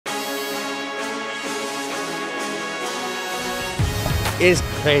is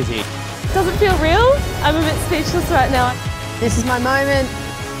crazy. Doesn't feel real. I'm a bit speechless right now. This is my moment.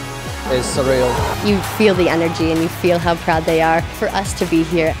 It's surreal. You feel the energy and you feel how proud they are for us to be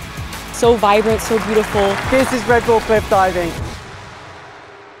here. So vibrant, so beautiful. This is redbull cliff diving.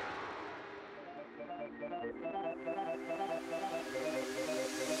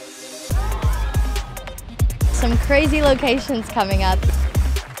 Some crazy locations coming up.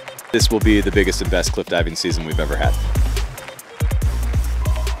 This will be the biggest and best cliff diving season we've ever had.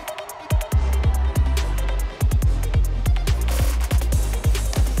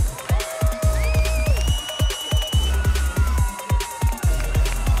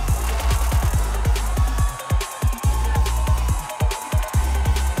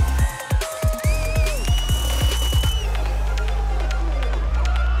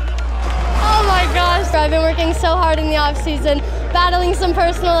 I've been working so hard in the off-season, battling some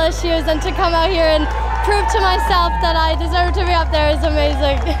personal issues, and to come out here and prove to myself that I deserve to be up there is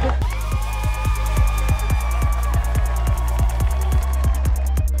amazing.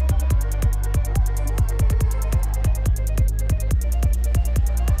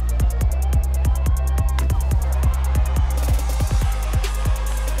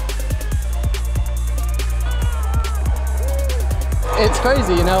 It's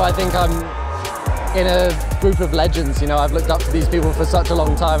crazy, you know, I think I'm in a group of legends, you know. I've looked up to these people for such a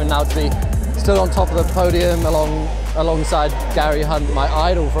long time, and now to be stood on top of the podium alongside Gary Hunt, my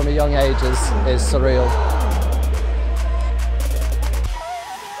idol from a young age, is surreal.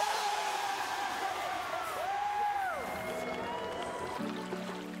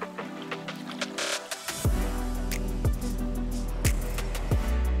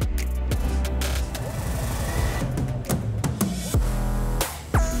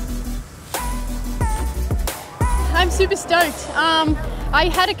 I'm super stoked. I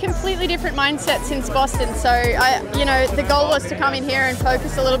had a completely different mindset since Boston, so the goal was to come in here and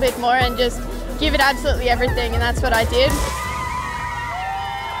focus a little bit more and just give it absolutely everything, and that's what I did.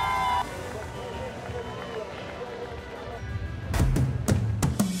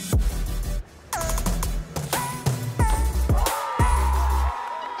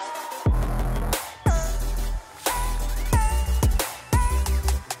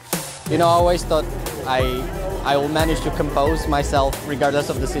 You know, I always thought I will manage to compose myself regardless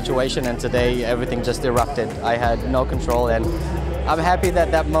of the situation, and today everything just erupted. I had no control, and I'm happy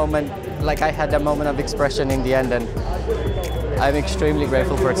that I had that moment of expression in the end, and I'm extremely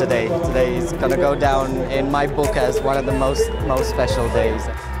grateful for today. Today is gonna go down in my book as one of the most special days.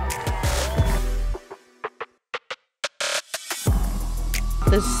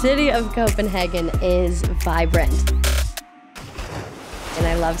 The city of Copenhagen is vibrant. And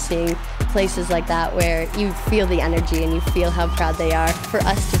I love seeing places like that where you feel the energy and you feel how proud they are for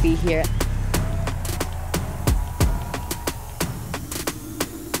us to be here.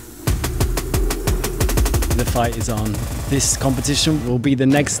 The fight is on. This competition will be the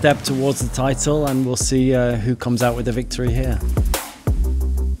next step towards the title, and we'll see who comes out with the victory here.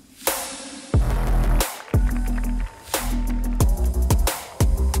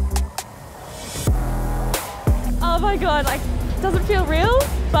 Oh my god, doesn't feel real,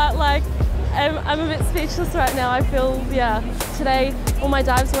 but I'm a bit speechless right now. I feel, today all my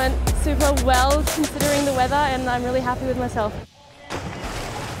dives went super well considering the weather, and I'm really happy with myself.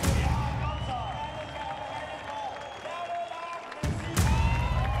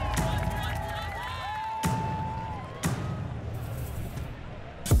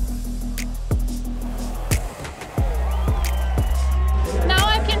 Now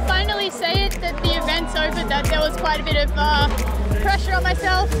I can finally say it, that the event's over, that there was quite a bit of pressure on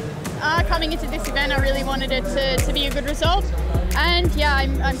myself. Coming into this event, I really wanted it to be a good result, and yeah,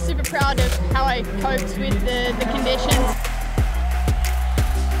 I'm super proud of how I coped with the conditions.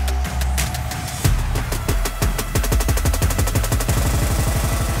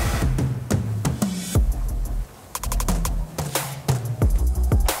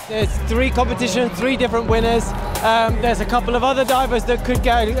 There's 3 competitions, 3 different winners. There's a couple of other divers that could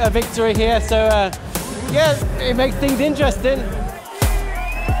get a victory here, so yeah, it makes things interesting.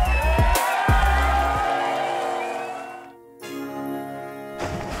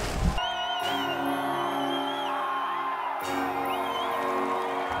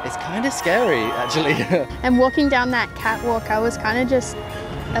 It's kind of scary, actually. And walking down that catwalk, I was kind of just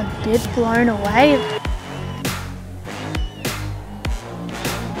a bit blown away.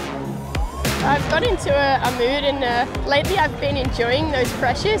 I've got into a mood, and lately I've been enjoying those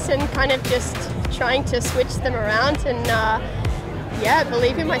pressures and kind of just trying to switch them around and yeah,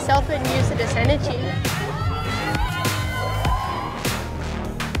 believe in myself and use it as energy.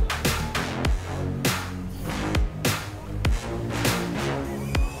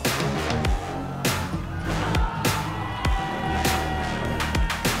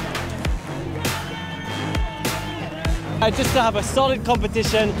 Just to have a solid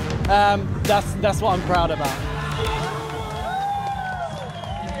competition, that's what I'm proud about.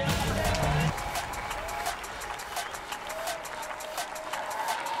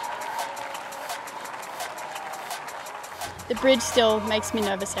 The bridge still makes me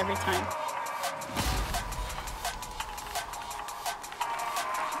nervous every time.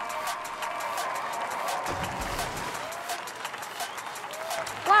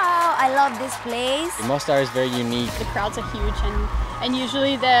 Wow, I love this place. Mostar is very unique. The crowds are huge and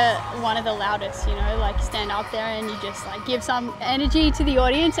usually they're one of the loudest, you know, like stand up there and you just like give some energy to the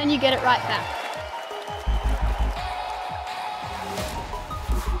audience and you get it right back.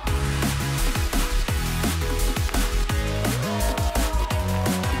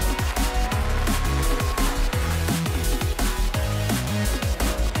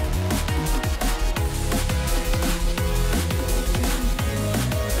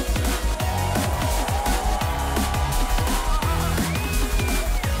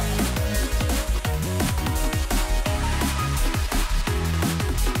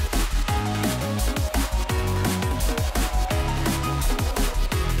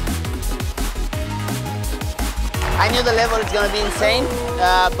 I knew the level is going to be insane,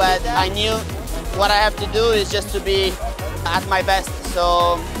 but I knew what I have to do is just to be at my best.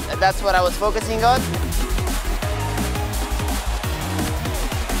 So that's what I was focusing on.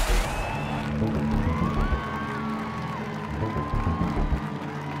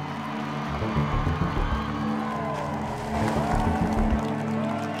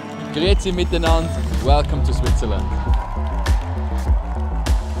 Grüezi miteinander, welcome to Switzerland.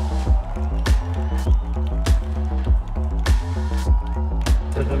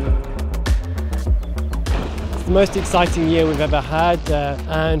 It's the most exciting year we've ever had,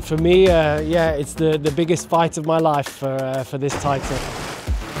 and for me, yeah, it's the biggest fight of my life for this title.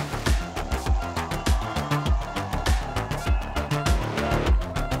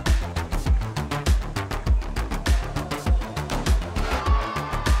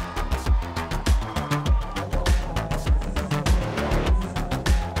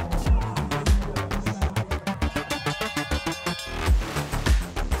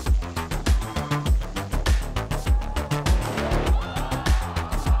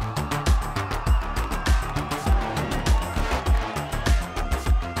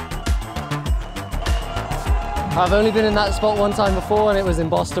 I've only been in that spot one time before, and it was in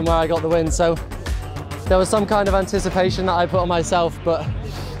Boston where I got the win, so there was some kind of anticipation that I put on myself, but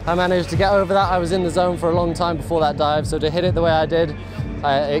I managed to get over that. I was in the zone for a long time before that dive, so to hit it the way I did,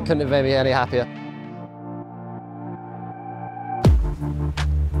 it couldn't have made me any happier.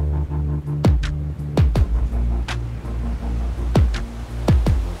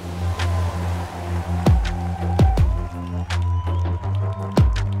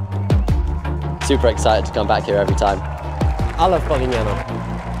 Super excited to come back here every time. I love Polignano.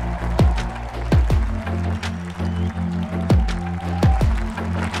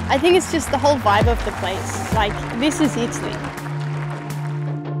 I think it's just the whole vibe of the place. Like, this is Italy.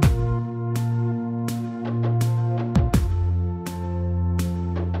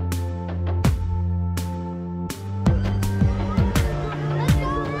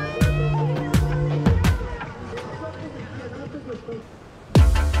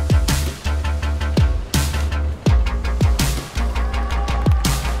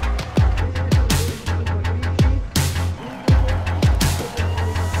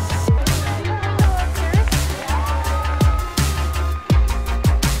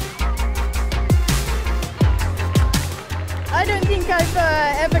 I don't think I've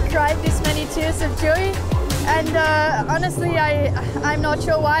ever cried this many tears of joy, and honestly, I'm not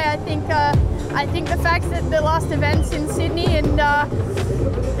sure why. I think the fact that the last event's in Sydney and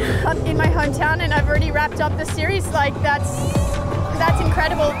in my hometown, and I've already wrapped up the series, like that's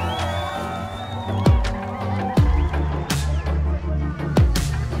incredible.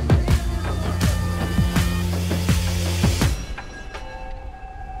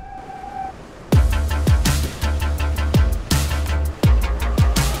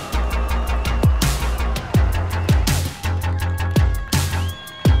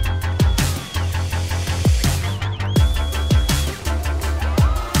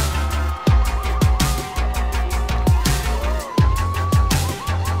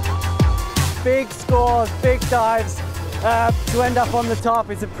 Big scores, big dives, to end up on the top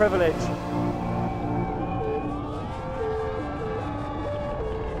is a privilege.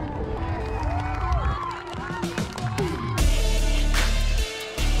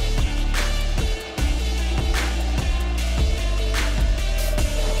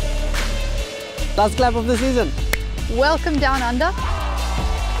 Last clap of the season. Welcome down under.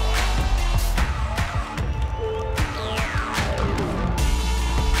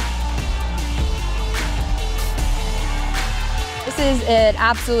 is an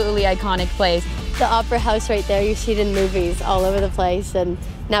absolutely iconic place. The opera house right there, you see it in movies all over the place, and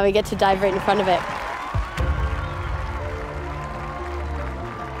now we get to dive right in front of it.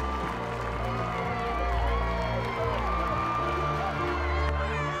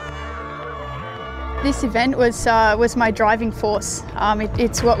 This event was my driving force.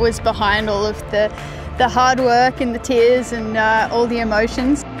 It's what was behind all of the hard work and the tears and all the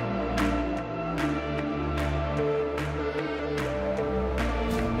emotions.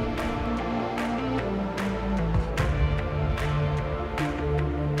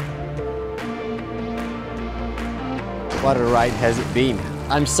 What a ride has it been?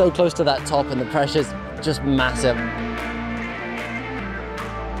 I'm so close to that top and the pressure's just massive.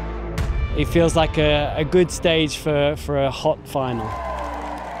 It feels like a good stage for a hot final.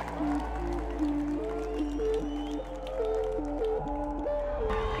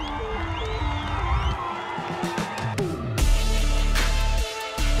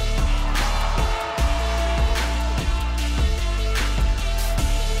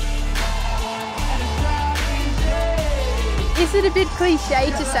 Is it a bit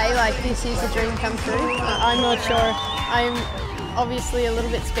cliche to say like this is a dream come true? I'm not sure. I'm obviously a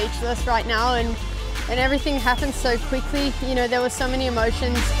little bit speechless right now, and everything happened so quickly. You know, there were so many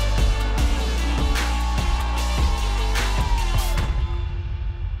emotions.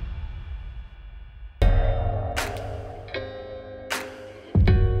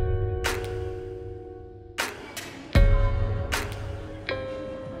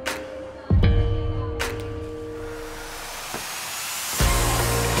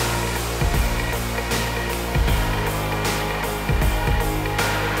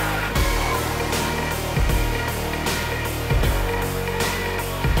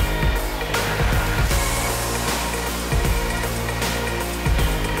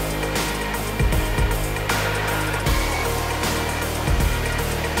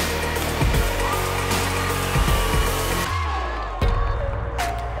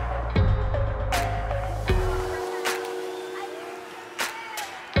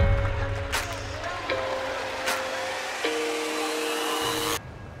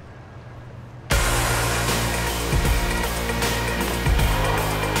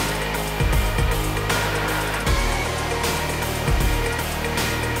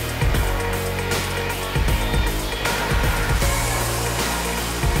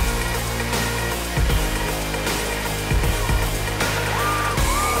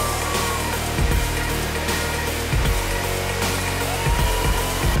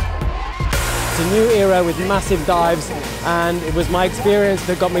 A new era with massive dives, and it was my experience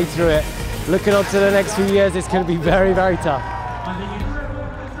that got me through it. Looking on to the next few years, it's going to be very, very tough.